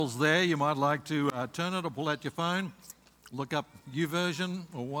There, you might like to turn it or pull out your phone, look up YouVersion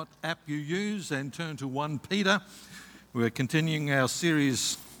or what app you use and turn to 1 Peter. We're continuing our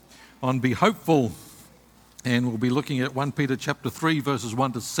series on Be Hopeful, and we'll be looking at 1 Peter chapter 3 verses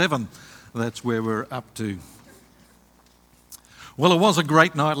 1 to 7. That's where we're up to. Well, it was a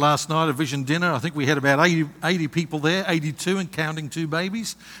great night last night, a vision dinner. I think we had about 80 people there, 82 and counting 2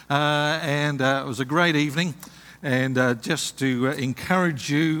 babies, and it was a great evening. And just to encourage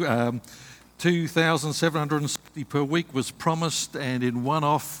you, $2,760 per week was promised, and in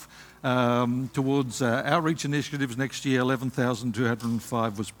one-off towards outreach initiatives next year,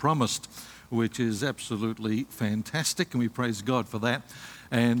 $11,205 was promised, which is absolutely fantastic, and we praise God for that.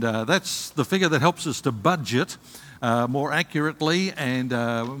 And that's the figure that helps us to budget more accurately.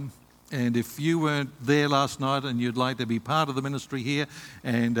 And if you weren't there last night and you'd like to be part of the ministry here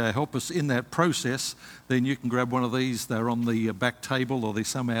and help us in that process, then you can grab one of these. They're on the back table, or there's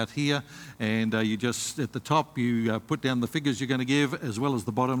some out here. And you just, at the top, you put down the figures you're going to give, as well as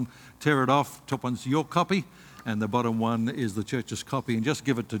the bottom, tear it off. Top one's your copy, and the bottom one is the church's copy. And just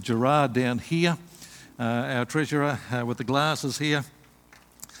give it to Gerard down here, our treasurer with the glasses here.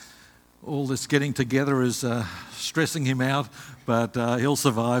 All this getting together is stressing him out, but he'll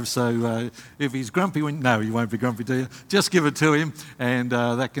survive. So if he's grumpy, no, he won't be grumpy to you. Just give it to him, and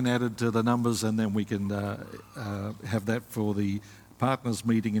that can add it to the numbers, and then we can have that for the partners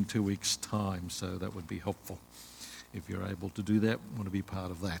meeting in 2 weeks' time. So that would be helpful if you're able to do that. Want to be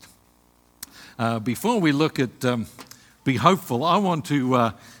part of that. Before we look at Be Hopeful, I want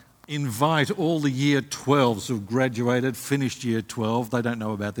to invite all the year 12s who've graduated, finished year 12, they don't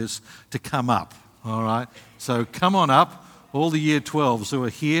know about this, to come up, all right? So come on up, all the year 12s who are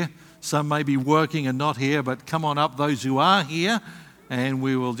here. Some may be working and not here, but come on up, those who are here, and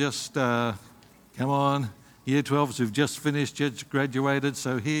we will just, come on, year 12s who've just finished, just graduated,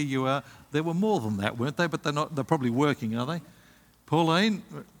 so here you are. There were more than that, weren't they? But they're probably working, are they? Pauline,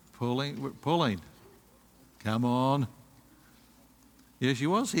 come on. Yeah, she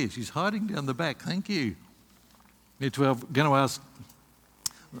was here. She's hiding down the back. Thank you. Year 12, going to ask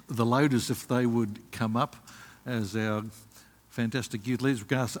the loaders if they would come up as our fantastic youth leaders.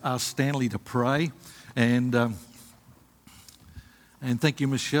 We're going to ask Stanley to pray. And thank you,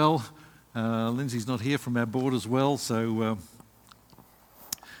 Michelle. Lindsay's not here from our board as well. So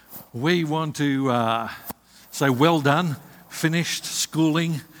we want to say well done, finished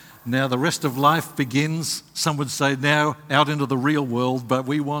schooling. Now the rest of life begins, some would say now, out into the real world, but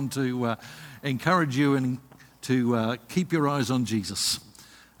we want to encourage you and to keep your eyes on Jesus.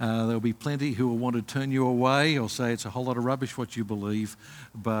 There'll be plenty who will want to turn you away or say it's a whole lot of rubbish what you believe,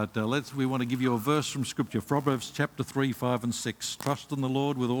 but we want to give you a verse from Scripture, Proverbs chapter 3, 5 and 6. Trust in the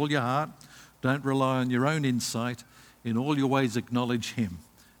Lord with all your heart, don't rely on your own insight, in all your ways acknowledge Him,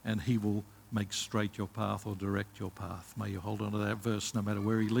 and He will make straight your path or direct your path. May you hold on to that verse no matter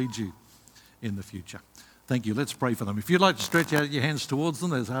where He leads you in the future. Thank you. Let's pray for them. If you'd like to stretch out your hands towards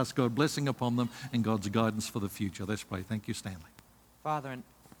them, let's ask God's blessing upon them and God's guidance for the future. Let's pray. Thank you, Stanley. Father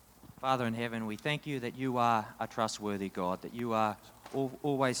in heaven, we thank you that you are a trustworthy God, that you are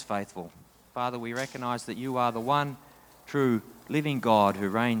always faithful. Father, we recognize that you are the one true living God who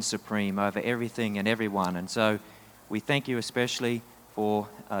reigns supreme over everything and everyone. And so we thank you especially for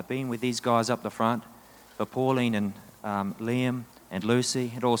being with these guys up the front, for Pauline and Liam and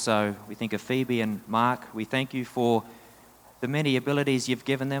Lucy, and also we think of Phoebe and Mark. We thank you for the many abilities you've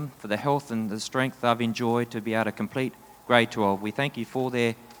given them, for the health and the strength they've enjoyed to be able to complete grade 12. We thank you for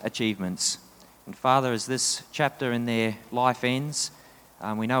their achievements. And Father, as this chapter in their life ends,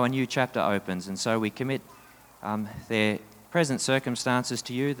 we know a new chapter opens, and so we commit their present circumstances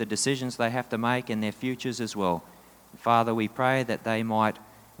to you, the decisions they have to make, and their futures as well. Father, we pray that they might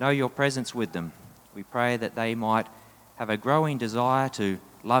know your presence with them. We pray that they might have a growing desire to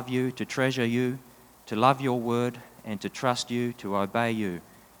love you, to treasure you, to love your word, and to trust you, to obey you.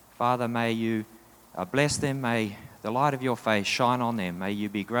 Father, may you bless them. May the light of your face shine on them. May you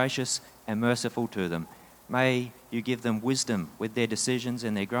be gracious and merciful to them. May you give them wisdom with their decisions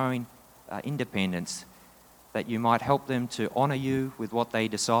and their growing independence, that you might help them to honour you with what they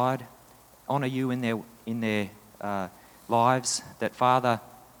decide, honour you in their lives, that, Father,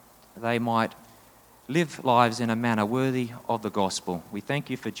 they might live lives in a manner worthy of the gospel. We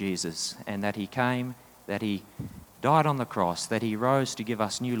thank you for Jesus, and that He came, that He died on the cross, that He rose to give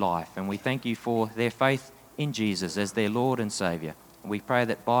us new life, and we thank you for their faith in Jesus as their Lord and Saviour. And we pray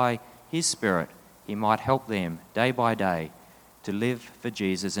that by His Spirit He might help them day by day to live for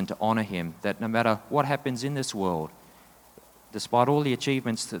Jesus and to honour Him, that no matter what happens in this world, despite all the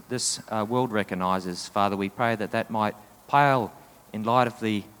achievements that this world recognises, Father, we pray that that might pale in light of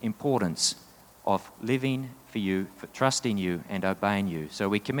the importance of living for you, for trusting you and obeying you. So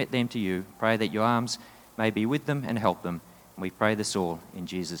we commit them to you, pray that your arms may be with them and help them. And we pray this all in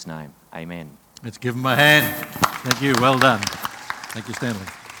Jesus' name. Amen. Let's give them a hand. Thank you. Well done. Thank you, Stanley.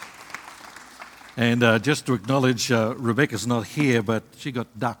 And just to acknowledge, Rebecca's not here, but she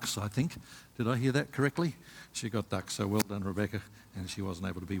got ducks, I think. Did I hear that correctly? She got ducks, so well done, Rebecca. And she wasn't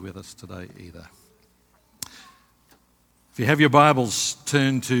able to be with us today either. If you have your Bibles,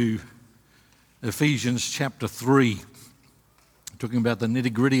 turn to Ephesians chapter 3, talking about the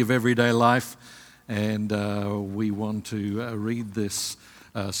nitty-gritty of everyday life. And we want to read this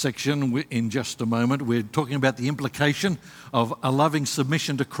section in just a moment. We're talking about the implication of a loving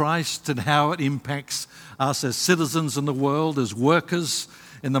submission to Christ and how it impacts us as citizens in the world, as workers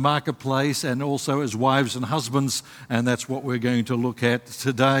in the marketplace, and also as wives and husbands. And that's what we're going to look at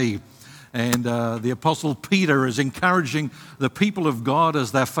today. And the Apostle Peter is encouraging the people of God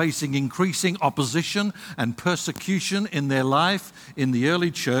as they're facing increasing opposition and persecution in their life in the early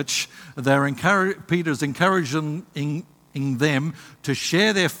church. Peter's encouraging them to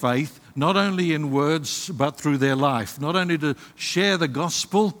share their faith, not only in words, but through their life. Not only to share the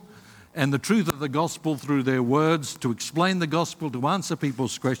gospel and the truth of the gospel through their words, to explain the gospel, to answer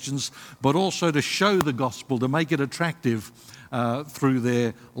people's questions, but also to show the gospel, to make it attractive through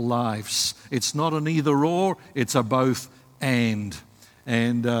their lives. It's not an either or, it's a both and.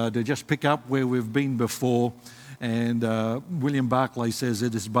 And to just pick up where we've been before, and William Barclay says,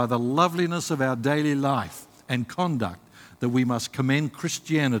 it is by the loveliness of our daily life and conduct that we must commend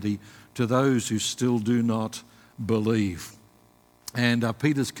Christianity to those who still do not believe. And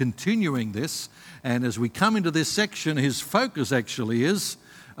Peter's continuing this, and as we come into this section, his focus actually is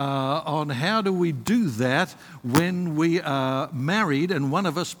on how do we do that when we are married and one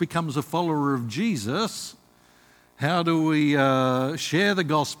of us becomes a follower of Jesus. How do we share the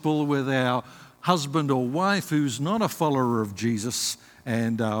gospel with our husband or wife who's not a follower of Jesus?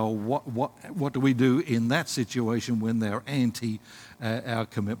 And what do we do in that situation when they're anti our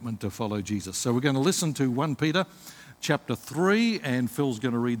commitment to follow Jesus? So we're going to listen to 1 Peter chapter 3, and Phil's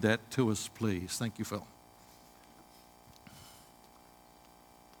going to read that to us, please. Thank you, Phil.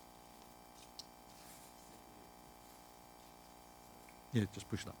 Yeah, just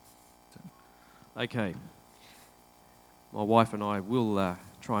push it up. Okay. My wife and I will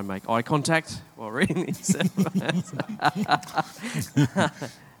try and make eye contact while reading this.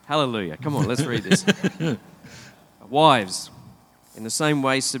 Hallelujah. Come on, let's read this. Wives, in the same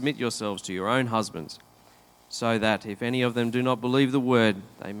way submit yourselves to your own husbands, so that if any of them do not believe the word,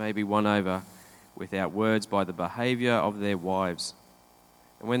 they may be won over without words by the behavior of their wives.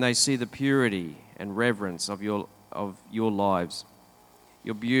 And when they see the purity and reverence of your lives,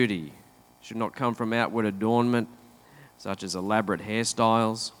 your beauty should not come from outward adornment, such as elaborate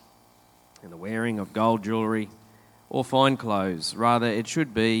hairstyles and the wearing of gold jewelry or fine clothes. Rather, it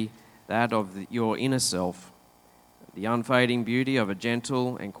should be that of your inner self, the unfading beauty of a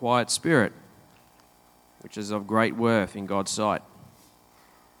gentle and quiet spirit, which is of great worth in God's sight.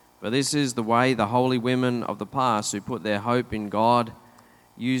 For this is the way the holy women of the past who put their hope in God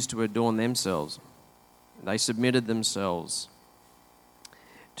used to adorn themselves. They submitted themselves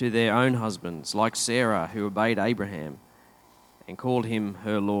to their own husbands, like Sarah, who obeyed Abraham and called him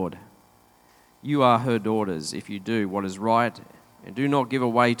her Lord. You are her daughters if you do what is right and do not give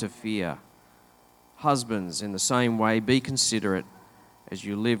way to fear. Husbands, in the same way, be considerate as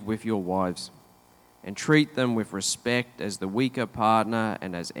you live with your wives, and treat them with respect as the weaker partner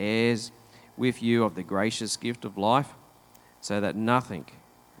and as heirs with you of the gracious gift of life, so that nothing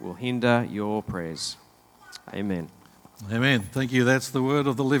will hinder your prayers. Amen. Amen. Thank you. That's the word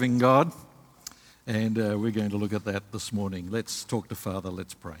of the living God. And we're going to look at that this morning. Let's talk to Father.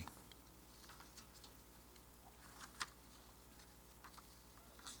 Let's pray.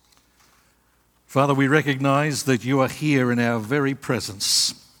 Father, we recognize that you are here in our very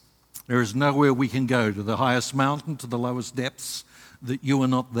presence. There is nowhere we can go, to the highest mountain, to the lowest depths, that you are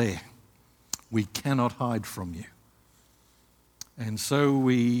not there. We cannot hide from you. And so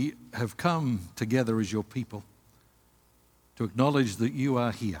we have come together as your people to acknowledge that you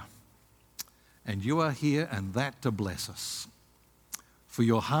are here. And you are here, and that to bless us. For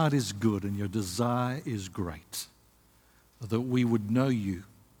your heart is good and your desire is great, that we would know you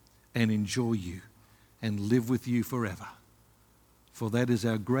and enjoy you and live with you forever. For that is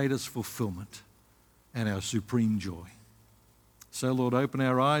our greatest fulfillment and our supreme joy. So, Lord, open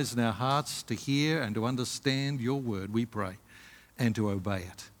our eyes and our hearts to hear and to understand your word, we pray, and to obey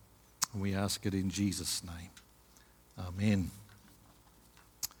it. And we ask it in Jesus' name. Amen.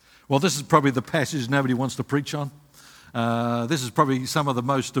 Well, this is probably the passage nobody wants to preach on. This is probably some of the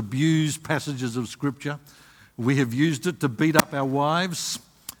most abused passages of Scripture. We have used it to beat up our wives,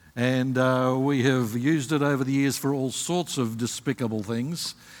 and we have used it over the years for all sorts of despicable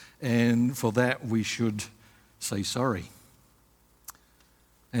things, and for that we should say sorry.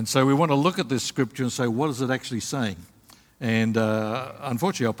 And so we want to look at this Scripture and say, what is it actually saying? And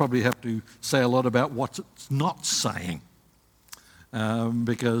unfortunately, I'll probably have to say a lot about what it's not saying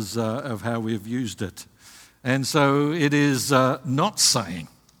because of how we've used it. And so it is not saying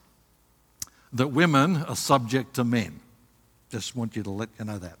that women are subject to men. Just want you to let you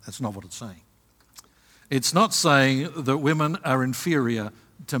know that. That's not what it's saying. It's not saying that women are inferior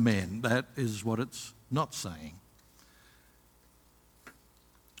to men. That is what it's not saying.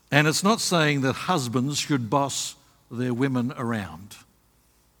 And it's not saying that husbands should boss their women around.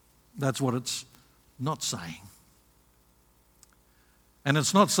 That's what it's not saying. And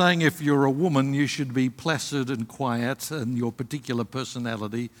it's not saying if you're a woman you should be placid and quiet and your particular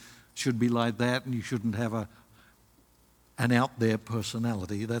personality should be like that and you shouldn't have an out there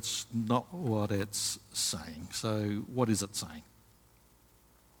personality. That's not what it's saying. So what is it saying?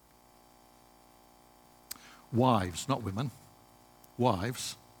 Wives, not women.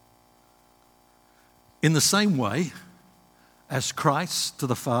 Wives. In the same way as Christ to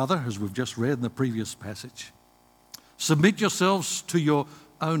the Father, as we've just read in the previous passage, submit yourselves to your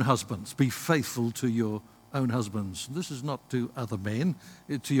own husbands. Be faithful to your own husbands. This is not to other men,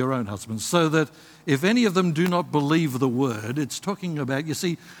 to your own husbands. So that if any of them do not believe the word, it's talking about, you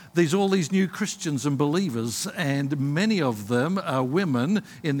see, there's all these new Christians and believers, and many of them are women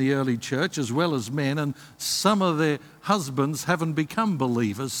in the early church as well as men, and some of their husbands haven't become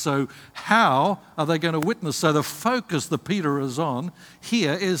believers. So how are they going to witness? So the focus that Peter is on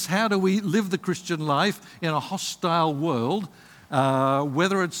here is how do we live the Christian life in a hostile world,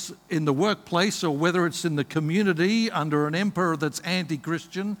 whether it's in the workplace or whether it's in the community under an emperor that's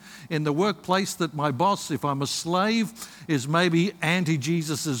anti-Christian, in the workplace that my boss, if I'm a slave, is maybe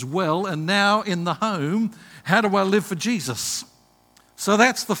anti-Jesus as well, and now in the home, how do I live for Jesus? So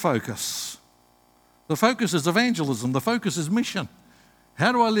that's the focus. The focus is evangelism. The focus is mission.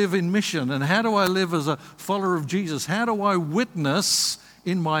 How do I live in mission, and how do I live as a follower of Jesus? How do I witness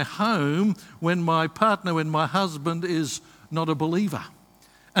in my home when my partner, when my husband is not a believer?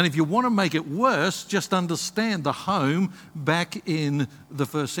 And if you want to make it worse, just understand the home back in the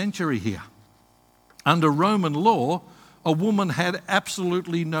first century here. Under Roman law, a woman had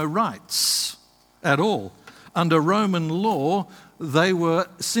absolutely no rights at all. Under Roman law, they were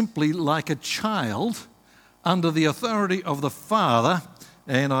simply like a child under the authority of the father.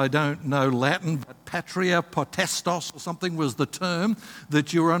 And I don't know Latin, but patria potestas or something was the term,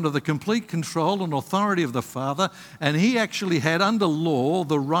 that you were under the complete control and authority of the father, and he actually had under law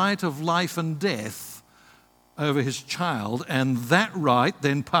the right of life and death over his child, and that right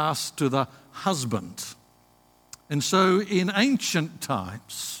then passed to the husband. And so in ancient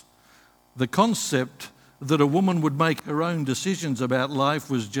times, the concept that a woman would make her own decisions about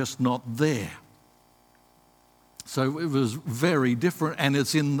life was just not there. So it was very different, and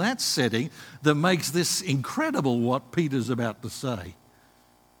it's in that setting that makes this incredible what Peter's about to say.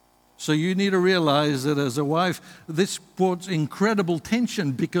 So you need to realize that as a wife, this brought incredible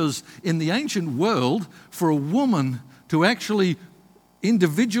tension, because in the ancient world, for a woman to actually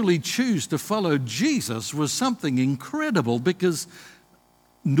individually choose to follow Jesus was something incredible, because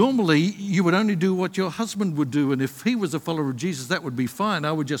normally you would only do what your husband would do, and if he was a follower of Jesus, that would be fine.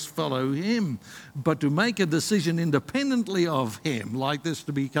 I would just follow him. But to make a decision independently of him, like this,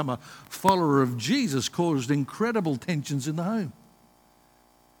 to become a follower of Jesus, caused incredible tensions in the home.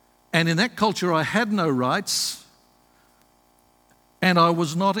 And in that culture, I had no rights, and I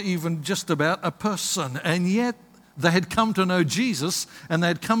was not even just about a person. And yet they had come to know Jesus, and they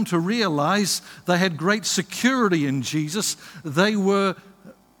had come to realize they had great security in Jesus. They were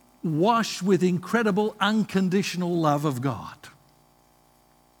washed with incredible unconditional love of God.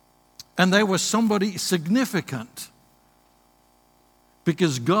 And they were somebody significant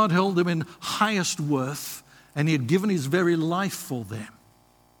because God held them in highest worth, and he had given his very life for them.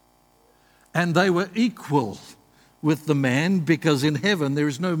 And they were equal with the man, because in heaven there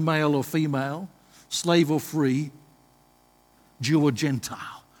is no male or female, slave or free, Jew or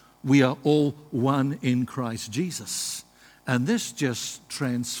Gentile. We are all one in Christ Jesus. And this just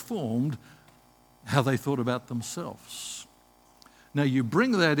transformed how they thought about themselves. Now you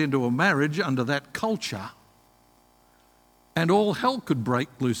bring that into a marriage under that culture, and all hell could break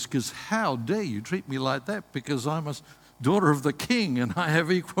loose, because how dare you treat me like that, because I'm a daughter of the king and I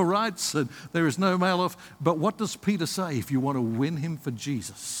have equal rights and there is no male off. But what does Peter say if you want to win him for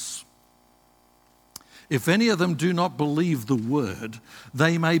Jesus? if any of them do not believe the word,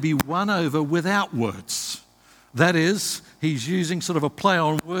 they may be won over without words. That is, he's using sort of a play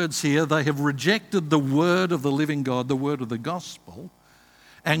on words here. They have rejected the word of the living God, the word of the gospel,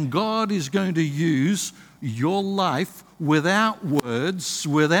 and God is going to use your life without words,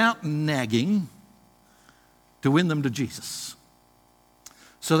 without nagging, to win them to Jesus.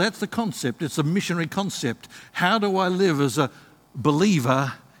 So that's the concept. It's a missionary concept. How do I live as a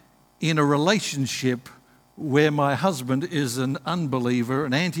believer in a relationship where my husband is an unbeliever,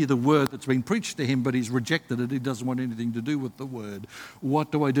 an anti the word that's been preached to him, but he's rejected it. He doesn't want anything to do with the word.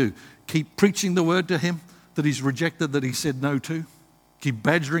 What do? Keep preaching the word to him that he's rejected, that he said no to? Keep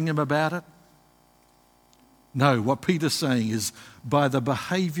badgering him about it? No, what Peter's saying is, by the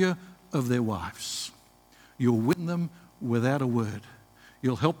behavior of their wives, you'll win them without a word.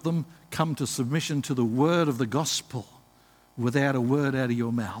 You'll help them come to submission to the word of the gospel without a word out of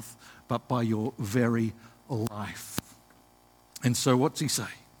your mouth, but by your very life. And so what's he say?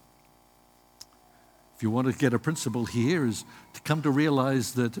 If you want to get a principle here, is to come to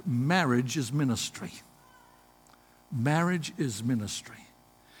realize that marriage is ministry. Marriage is ministry.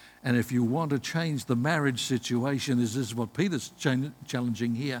 And if you want to change the marriage situation, this is what Peter's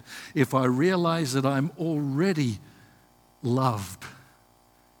challenging here. If I realize that I'm already loved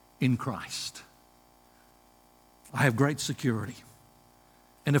in Christ, I have great security.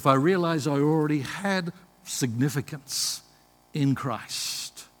 And if I realize I already had significance in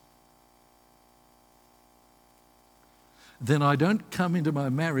Christ, then I don't come into my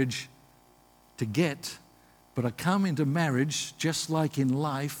marriage to get, but I come into marriage, just like in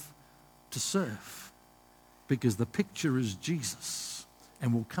life, to serve. Because the picture is Jesus.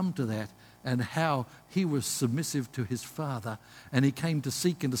 And we'll come to that, and how he was submissive to his Father, and he came to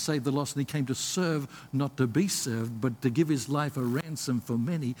seek and to save the lost, and he came to serve, not to be served, but to give his life a ransom for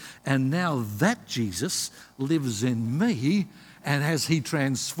many. And now that Jesus lives in me, and as he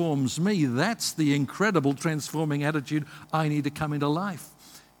transforms me, that's the incredible transforming attitude I need to come into life.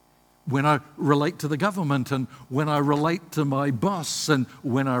 When I relate to the government, and when I relate to my boss, and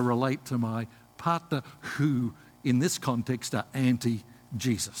when I relate to my partner, who in this context are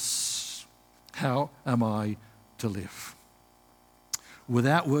anti-Jesus. How am I to live?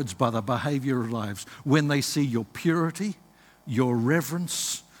 Without words, by the behavior of lives. When they see your purity, your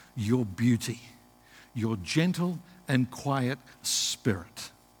reverence, your beauty, your gentle and quiet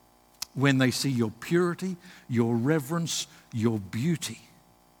spirit. When they see your purity, your reverence, your beauty,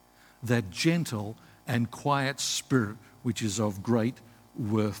 that gentle and quiet spirit which is of great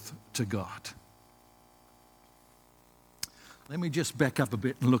worth to God. Let me just back up a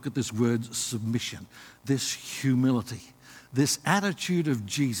bit and look at this word submission, this humility, this attitude of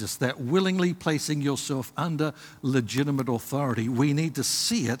Jesus, that willingly placing yourself under legitimate authority. We need to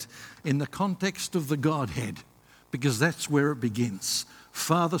see it in the context of the Godhead, because that's where it begins.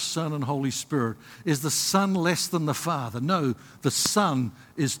 Father, Son, and Holy Spirit. Is the Son less than the Father? No, the Son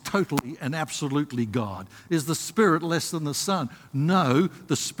is totally and absolutely God. Is the Spirit less than the Son? No,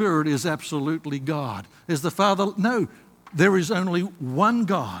 the Spirit is absolutely God. Is the Father? No, there is only one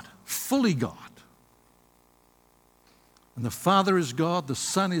God, fully God. And the Father is God, the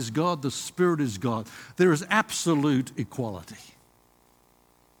Son is God, the Spirit is God. There is absolute equality.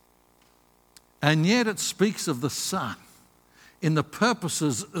 And yet it speaks of the Son in the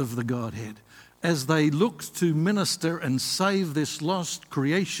purposes of the Godhead as they looked to minister and save this lost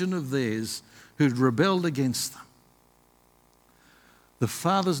creation of theirs who'd rebelled against them. The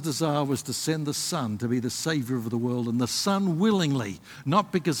Father's desire was to send the Son to be the Savior of the world, and the Son willingly,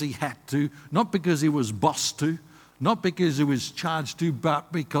 not because he had to, not because he was bossed to, not because he was charged to,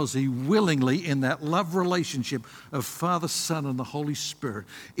 but because he willingly, in that love relationship of Father, Son, and the Holy Spirit,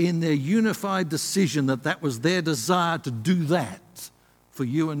 in their unified decision that was their desire to do that for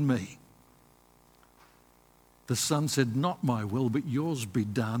you and me, the Son said, not my will, but yours be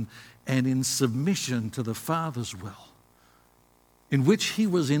done, and in submission to the Father's will, in which he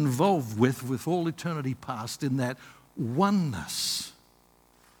was involved with all eternity past, in that oneness,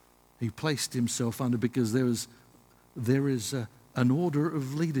 he placed himself under, because there is an order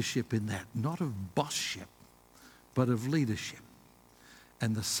of leadership in that, not of bossship, but of leadership.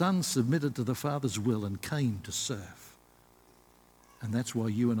 And the Son submitted to the Father's will and came to serve. And that's why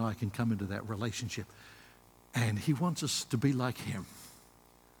you and I can come into that relationship. And he wants us to be like him,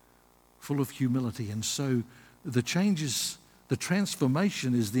 full of humility. And so the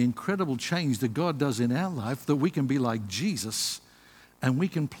transformation is the incredible change that God does in our life, that we can be like Jesus and we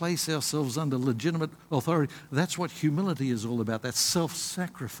can place ourselves under legitimate authority. That's what humility is all about. That's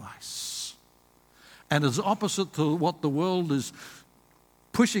self-sacrifice. And it's opposite to what the world is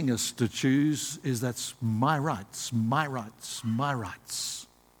pushing us to choose is that's my rights, my rights, my rights.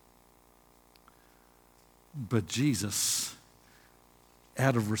 But Jesus,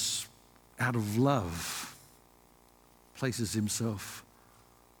 out of love, places himself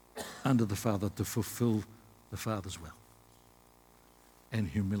under the Father to fulfill the Father's will. And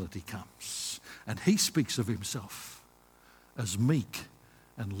humility comes. And he speaks of himself as meek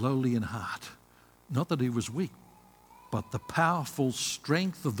and lowly in heart. Not that he was weak, but the powerful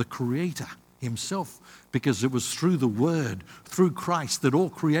strength of the Creator himself, because it was through the Word, through Christ, that all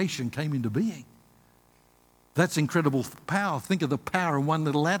creation came into being. That's incredible power. Think of the power in one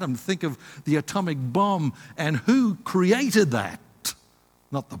little atom. Think of the atomic bomb and who created that.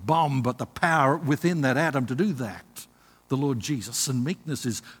 Not the bomb, but the power within that atom to do that. The Lord Jesus. And meekness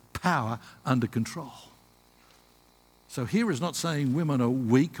is power under control. So here is not saying women are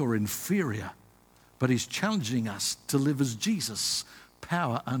weak or inferior, but he's challenging us to live as Jesus.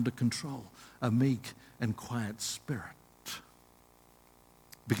 Power under control. A meek and quiet spirit.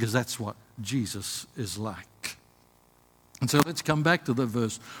 Because that's what Jesus is like. And so let's come back to the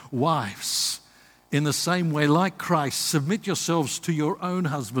verse. Wives, in the same way, like Christ, submit yourselves to your own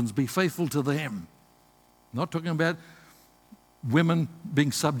husbands. Be faithful to them. Not talking about women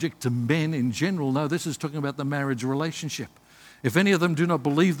being subject to men in general. No, this is talking about the marriage relationship. If any of them do not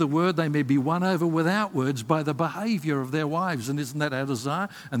believe the word, they may be won over without words by the behavior of their wives. And isn't that our desire?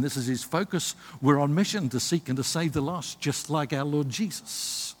 And this is his focus. We're on mission to seek and to save the lost, just like our Lord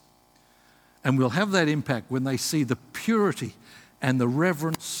Jesus. And we'll have that impact when they see the purity and the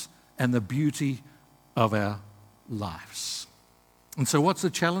reverence and the beauty of our lives. And so what's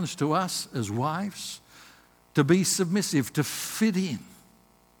the challenge to us as wives? To be submissive, to fit in.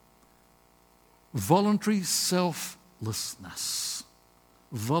 Voluntary selflessness.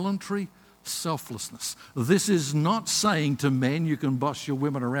 Voluntary selflessness. This is not saying to men, you can boss your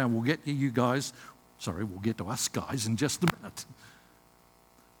women around. We'll get to you guys. Sorry, we'll get to us guys in just a minute.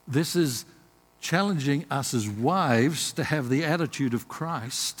 This is challenging us as wives to have the attitude of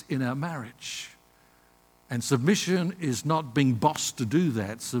Christ in our marriage. And submission is not being bossed to do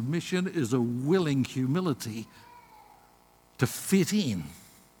that. Submission is a willing humility to fit in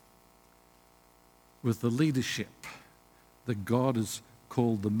with the leadership that God has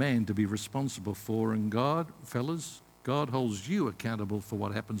called the man to be responsible for. And God, fellas, God holds you accountable for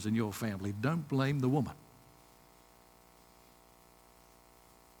what happens in your family. Don't blame the woman.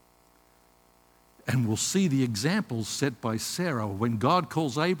 And we'll see the examples set by Sarah when God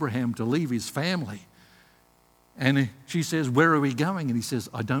calls Abraham to leave his family. And she says, where are we going? And he says,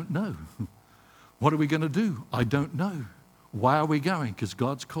 I don't know. What are we going to do? I don't know. Why are we going? Because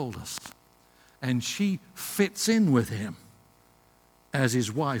God's called us. And she fits in with him as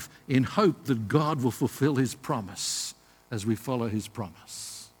his wife in hope that God will fulfill his promise as we follow his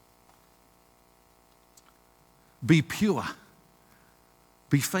promise. Be pure.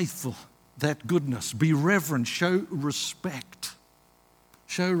 Be faithful. That goodness. Be reverent. Show respect.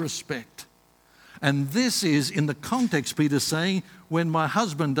 Show respect. And this is, in the context, Peter's saying, when my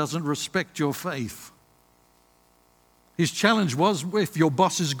husband doesn't respect your faith. His challenge was, if your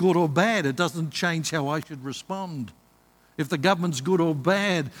boss is good or bad, it doesn't change how I should respond. If the government's good or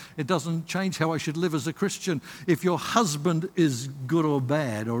bad, it doesn't change how I should live as a Christian. If your husband is good or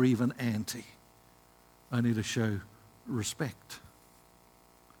bad, or even anti, I need to show respect.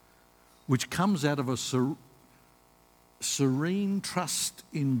 Which comes out of a serene trust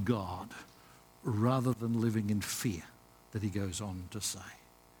in God rather than living in fear, that he goes on to say.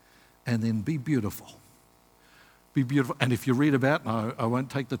 And then be beautiful. Be beautiful. And if you read about, I won't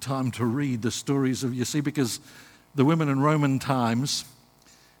take the time to read the stories of, you see, because the women in Roman times,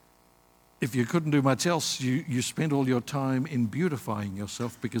 if you couldn't do much else, you spent all your time in beautifying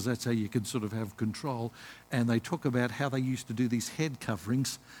yourself, because that's how you could sort of have control. And they talk about how they used to do these head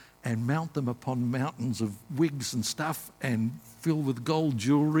coverings and mount them upon mountains of wigs and stuff and fill with gold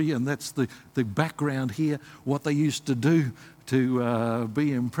jewelry. And that's the background here, what they used to do to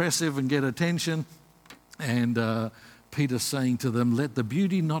be impressive and get attention. And Peter's saying to them, let the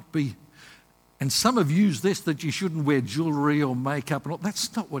beauty not be... And some have used this, that you shouldn't wear jewelry or makeup and all.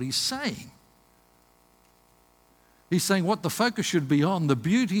 That's not what he's saying. He's saying what the focus should be on, the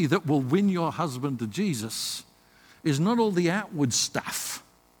beauty that will win your husband to Jesus, is not all the outward stuff,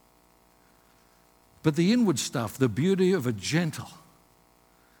 but the inward stuff, the beauty of a gentle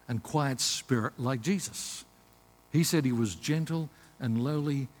and quiet spirit like Jesus. He said he was gentle and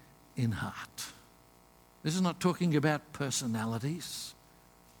lowly in heart. This is not talking about personalities.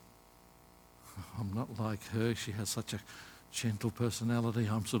 I'm not like her. She has such a gentle personality.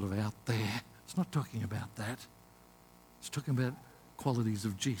 I'm sort of out there. It's not talking about that. It's talking about qualities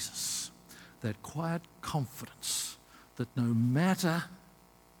of Jesus. That quiet confidence that no matter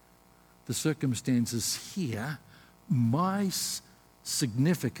the circumstances here, my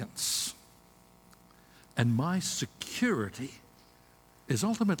significance and my security is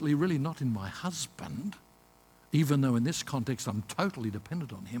ultimately really not in my husband, even though in this context I'm totally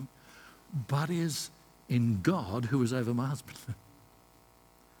dependent on him, but is in God who is over my husband.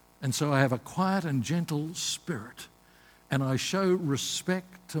 And so I have a quiet and gentle spirit, and I show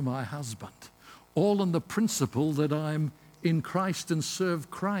respect to my husband, all on the principle that I'm in Christ and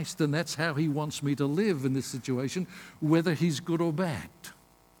serve Christ, and that's how he wants me to live in this situation, whether he's good or bad.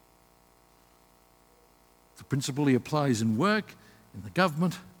 The principle he applies in work, in the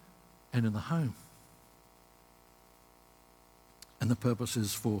government, and in the home. And the purpose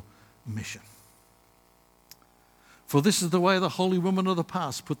is for mission. For this is the way the holy women of the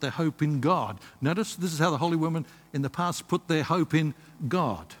past put their hope in God. Notice this is how the holy women in the past put their hope in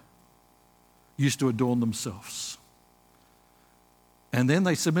God. Used to adorn themselves. And then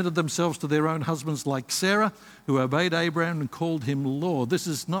they submitted themselves to their own husbands like Sarah, who obeyed Abraham and called him Lord. This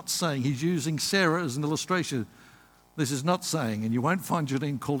is not saying, he's using Sarah as an illustration. This is not saying, and you won't find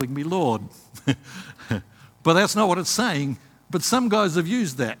Janine calling me Lord. But that's not what it's saying. But some guys have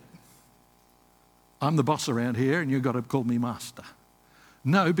used that. I'm the boss around here and you've got to call me master.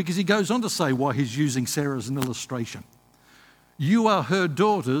 No, because he goes on to say why he's using Sarah as an illustration. You are her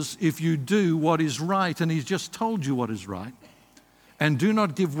daughters if you do what is right, and he's just told you what is right. And do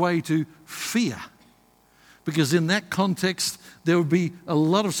not give way to fear. Because in that context, there would be a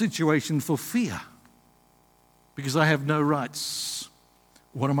lot of situation for fear. Because I have no rights.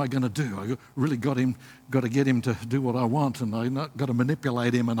 What am I going to do? I really got to get him to do what I want, and I got to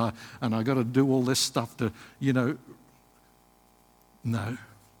manipulate him, and I got to do all this stuff to, No,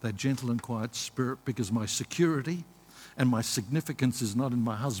 that gentle and quiet spirit, because my security and my significance is not in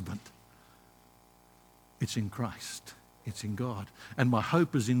my husband. It's in Christ. It's in God. And my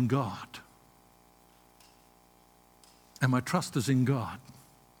hope is in God. And my trust is in God.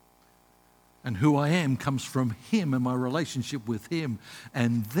 And who I am comes from him and my relationship with him.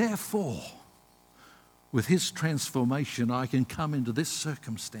 And therefore, with his transformation, I can come into this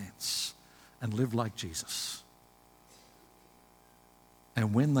circumstance and live like Jesus.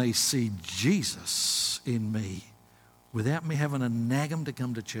 And when they see Jesus in me, without me having to nag them to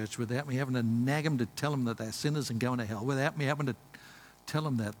come to church, without me having to nag them to tell them that they're sinners and going to hell, without me having to tell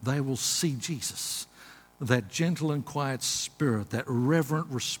them that, they will see Jesus. That gentle and quiet spirit, that reverent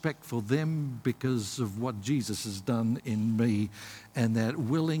respect for them because of what Jesus has done in me, and that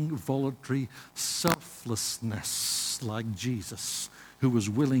willing, voluntary selflessness like Jesus, who was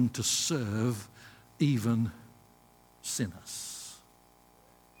willing to serve even sinners.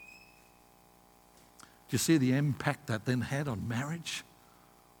 Do you see the impact that then had on marriage?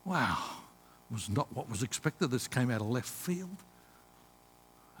 Wow, it was not what was expected. This came out of left field.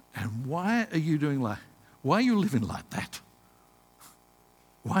 And why are you doing like? Why are you living like that?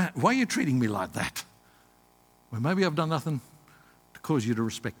 Why are you treating me like that? Well, maybe I've done nothing to cause you to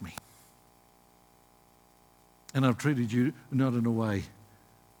respect me. And I've treated you not in a way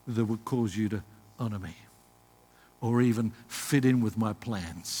that would cause you to honour me or even fit in with my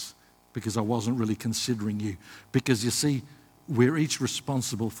plans, because I wasn't really considering you. Because you see, we're each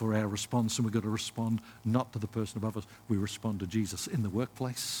responsible for our response, and we've got to respond not to the person above us. We respond to Jesus. In the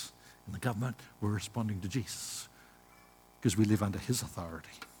workplace, in the government, we're responding to Jesus because we live under his authority.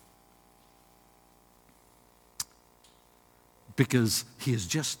 Because he has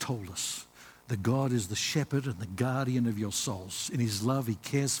just told us that God is the shepherd and the guardian of your souls. In his love, he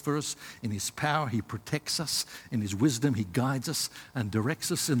cares for us. In his power, he protects us. In his wisdom, he guides us and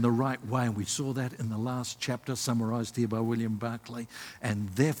directs us in the right way. And we saw that in the last chapter, summarized here by William Barclay. And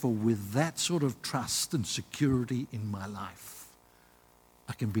therefore, with that sort of trust and security in my life,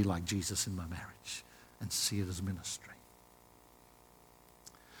 I can be like Jesus in my marriage and see it as ministry.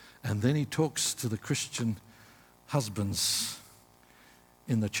 And then he talks to the Christian husbands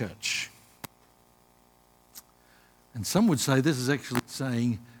in the church. And some would say this is actually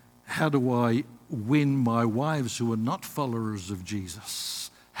saying, how do I win my wives who are not followers of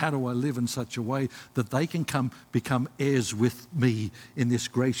Jesus? How do I live in such a way that they can become heirs with me in this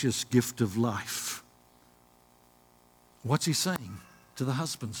gracious gift of life? What's he saying to the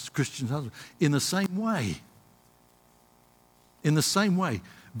husbands, Christian husbands? In the same way,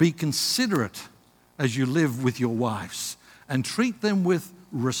 be considerate as you live with your wives and treat them with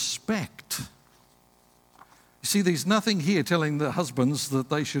respect. You see, there's nothing here telling the husbands that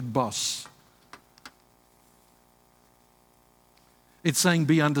they should boss. It's saying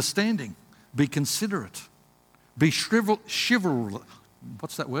be understanding, be considerate, Be chivalrous.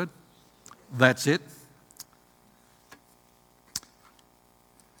 What's that word? That's it.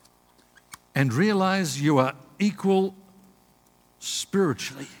 And realize you are equal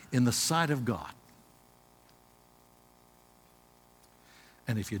spiritually in the sight of God.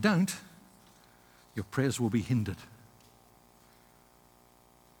 And if you don't, your prayers will be hindered.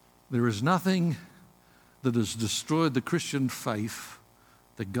 There is nothing that has destroyed the Christian faith,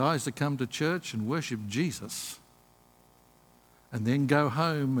 the guys that come to church and worship Jesus and then go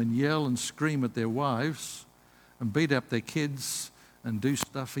home and yell and scream at their wives and beat up their kids and do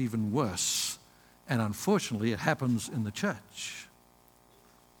stuff even worse. And unfortunately, it happens in the church.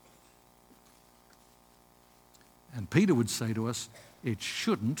 And Peter would say to us, it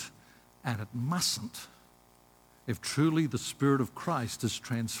shouldn't and it mustn't if truly the Spirit of Christ has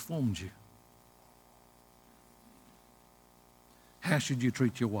transformed you. How should you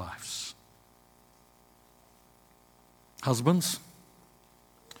treat your wives? Husbands,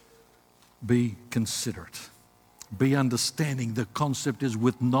 be considerate. Be understanding. The concept is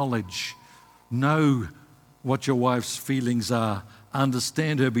with knowledge. Know what your wife's feelings are.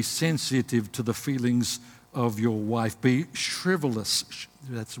 Understand her. Be sensitive to the feelings of your wife. Be chivalrous.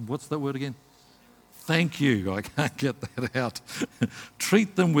 What's that word again? Thank you. I can't get that out.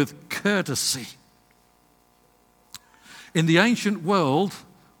 Treat them with courtesy. In the ancient world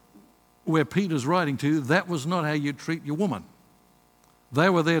where Peter's writing to, that was not how you treat your woman. They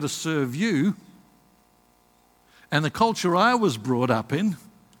were there to serve you. And the culture I was brought up in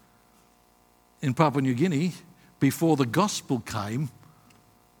Papua New Guinea, before the gospel came,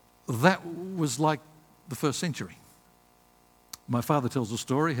 that was like the first century. My father tells a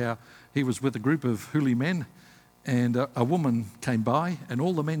story how he was with a group of huli men and a woman came by and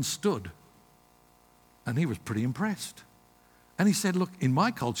all the men stood. And he was pretty impressed. And he said, look, in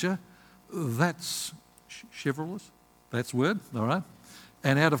my culture, that's chivalrous. That's word, all right?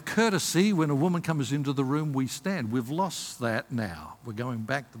 And out of courtesy, when a woman comes into the room, we stand. We've lost that now. We're going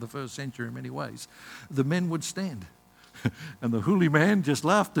back to the first century in many ways. The men would stand. And the huli man just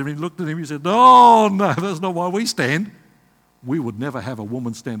laughed at him. He looked at him. He said, oh, no, that's not why we stand. We would never have a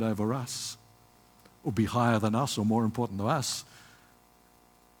woman stand over us or be higher than us or more important than us.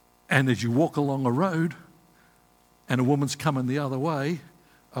 And as you walk along a road and a woman's coming the other way,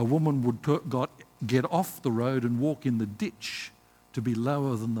 a woman would get off the road and walk in the ditch to be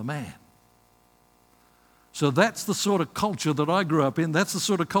lower than the man. So that's the sort of culture that I grew up in. That's the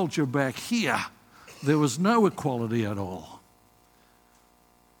sort of culture back here. There was no equality at all.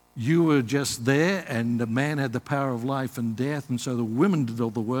 You were just there, and the man had the power of life and death, and so the women did all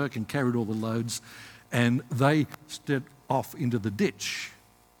the work and carried all the loads, and they stood off into the ditch.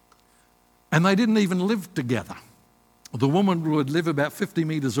 And they didn't even live together. The woman would live about 50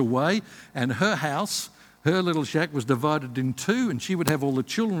 metres away, and her house, her little shack, was divided in two, and she would have all the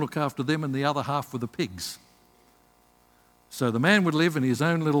children look after them, and the other half were the pigs. So the man would live in his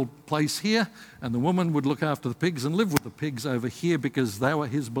own little place here, and the woman would look after the pigs and live with the pigs over here because they were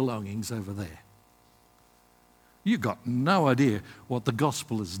his belongings over there. You've got no idea what the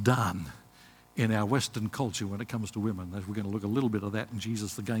gospel has done in our Western culture when it comes to women. We're going to look a little bit of that in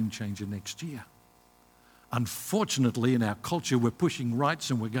Jesus the Game Changer next year. Unfortunately, in our culture, we're pushing rights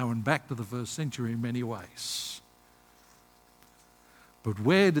and we're going back to the first century in many ways. But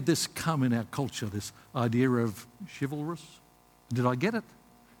where did this come in our culture, this idea of chivalrous? Did I get it?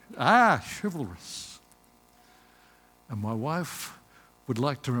 Chivalrous. And my wife would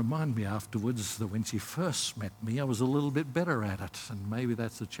like to remind me afterwards that when she first met me, I was a little bit better at it. And maybe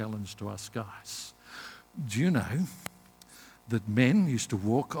that's a challenge to us guys. Do you know that men used to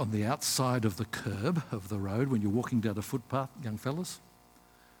walk on the outside of the curb of the road when you're walking down a footpath, young fellas?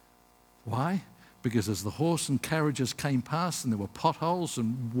 Why? Because as the horse and carriages came past and there were potholes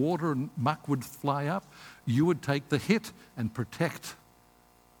and water and muck would fly up, you would take the hit and protect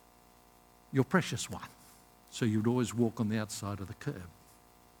your precious one. So you'd always walk on the outside of the curb.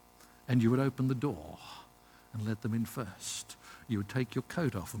 And you would open the door and let them in first. You would take your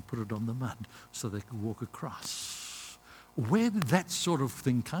coat off and put it on the mud so they could walk across. Where did that sort of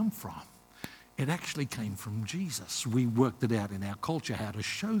thing come from? It actually came from Jesus. We worked it out in our culture how to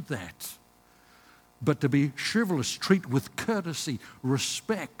show that. But to be chivalrous, treat with courtesy,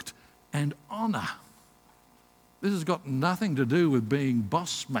 respect, and honour. This has got nothing to do with being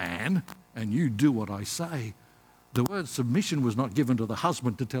boss man and you do what I say. The word submission was not given to the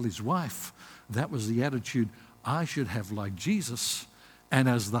husband to tell his wife. That was the attitude I should have like Jesus. And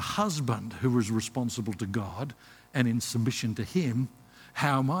as the husband who was responsible to God and in submission to him,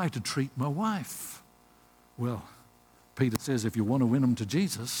 how am I to treat my wife? Well, Peter says if you want to win them to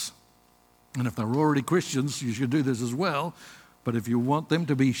Jesus, And if they're already Christians, you should do this as well. But if you want them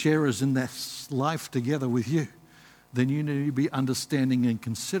to be sharers in this life together with you, then you need to be understanding and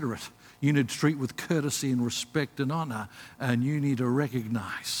considerate. You need to treat with courtesy and respect and honour. And you need to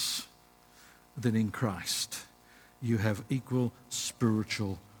recognize that in Christ you have equal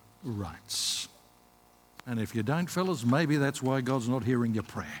spiritual rights. And if you don't, fellas, maybe that's why God's not hearing your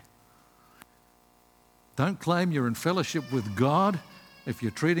prayer. Don't claim you're in fellowship with God if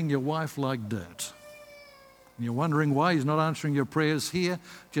you're treating your wife like dirt. And you're wondering why He's not answering your prayers here,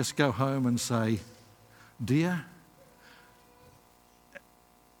 just go home and say, dear,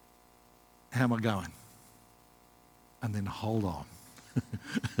 how am I going? And then hold on.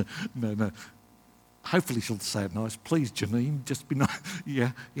 No. Hopefully she'll say it nice. Please, Janine, just be nice.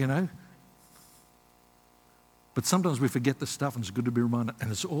 Yeah, you know. But sometimes we forget this stuff, and it's good to be reminded.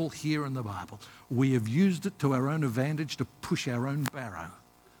 And it's all here in the Bible. We have used it to our own advantage to push our own barrow.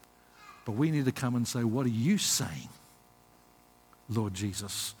 But we need to come and say, what are you saying, Lord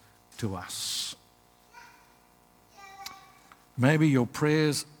Jesus, to us? Maybe your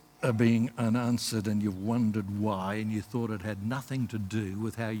prayers are being unanswered and you've wondered why, and you thought it had nothing to do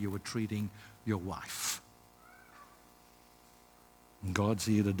with how you were treating your wife. And God's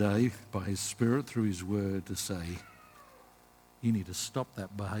here today by His Spirit through His Word to say, you need to stop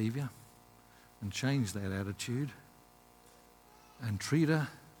that behaviour and change that attitude and treat her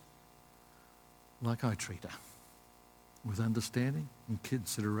like I treat her, with understanding and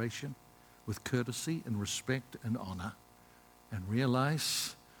consideration, with courtesy and respect and honour, and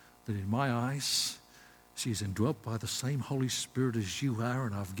realise that in my eyes she is indwelt by the same Holy Spirit as you are,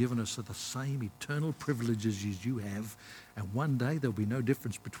 and I've given us the same eternal privileges as you have. And one day there'll be no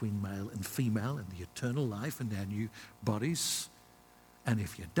difference between male and female in the eternal life and our new bodies. And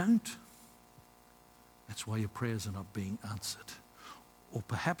if you don't, that's why your prayers are not being answered. Or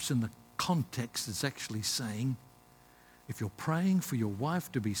perhaps in the context it's actually saying, if you're praying for your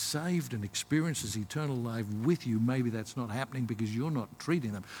wife to be saved and experiences eternal life with you, maybe that's not happening because you're not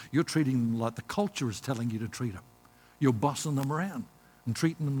treating them. You're treating them like the culture is telling you to treat them. You're bossing them around and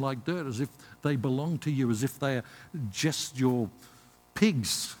treating them like dirt, as if they belong to you, as if they are just your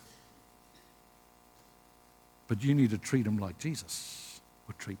pigs. But you need to treat them like Jesus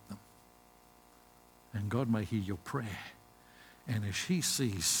would treat them. And God may hear your prayer. And as He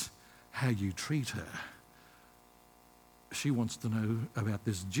sees how you treat her, she wants to know about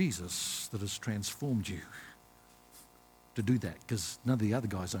this Jesus that has transformed you to do that, because none of the other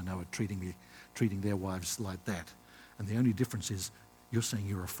guys I know are treating their wives like that. And the only difference is you're saying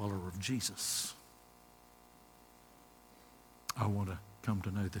you're a follower of Jesus. I want to come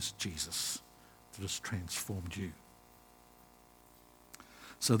to know this Jesus that has transformed you.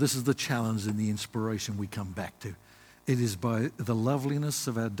 So this is the challenge and the inspiration we come back to. It is by the loveliness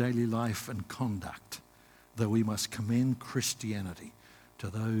of our daily life and conduct that we must commend Christianity to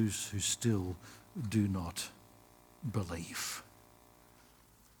those who still do not believe.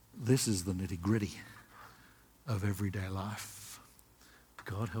 This is the nitty-gritty of everyday life.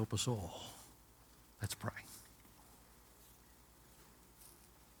 God help us all. Let's pray.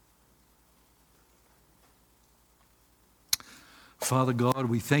 Father God,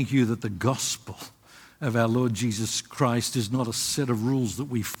 we thank you that the gospel of our Lord Jesus Christ is not a set of rules that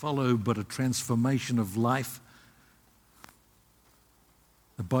we follow, but a transformation of life.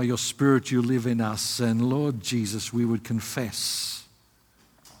 That by your Spirit you live in us, and Lord Jesus, we would confess,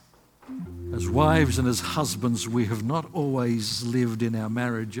 as wives and as husbands, we have not always lived in our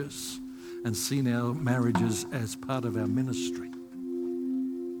marriages and seen our marriages as part of our ministry.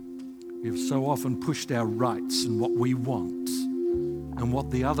 We have so often pushed our rights and what we want and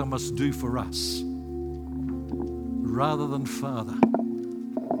what the other must do for us, rather than, Father,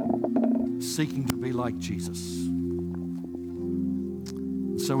 seeking to be like Jesus.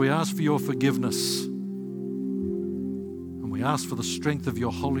 So we ask for your forgiveness, and we ask for the strength of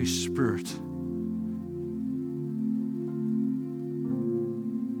your Holy Spirit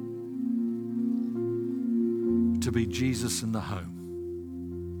to be Jesus in the home,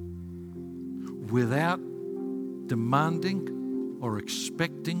 without demanding or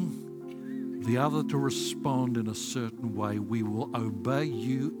expecting the other to respond in a certain way. We will obey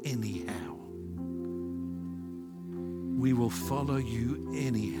you anyhow. We will follow you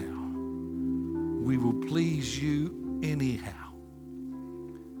anyhow. We will please you anyhow.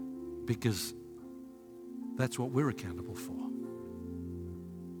 Because that's what we're accountable for.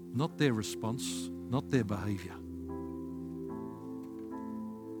 Not their response, not their behavior.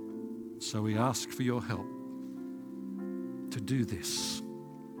 So we ask for your help to do this.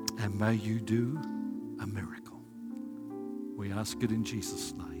 And may you do a miracle. We ask it in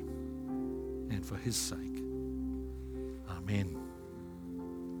Jesus' name. and for his sake. Amen.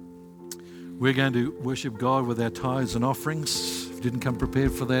 We're going to worship God with our tithes and offerings. If you didn't come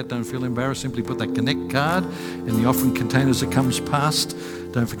prepared for that, don't feel embarrassed. Simply put that Connect card in the offering containers that comes past.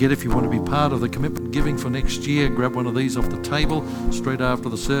 Don't forget, if you want to be part of the commitment giving for next year, grab one of these off the table straight after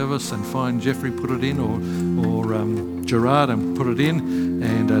the service and find Jeffrey, put it in, or Gerard, and put it in.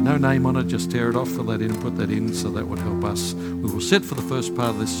 And no name on it, just tear it off, fill that in, put that in, so that would help us. We will sit for the first part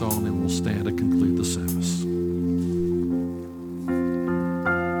of this song, and then we'll stand to conclude the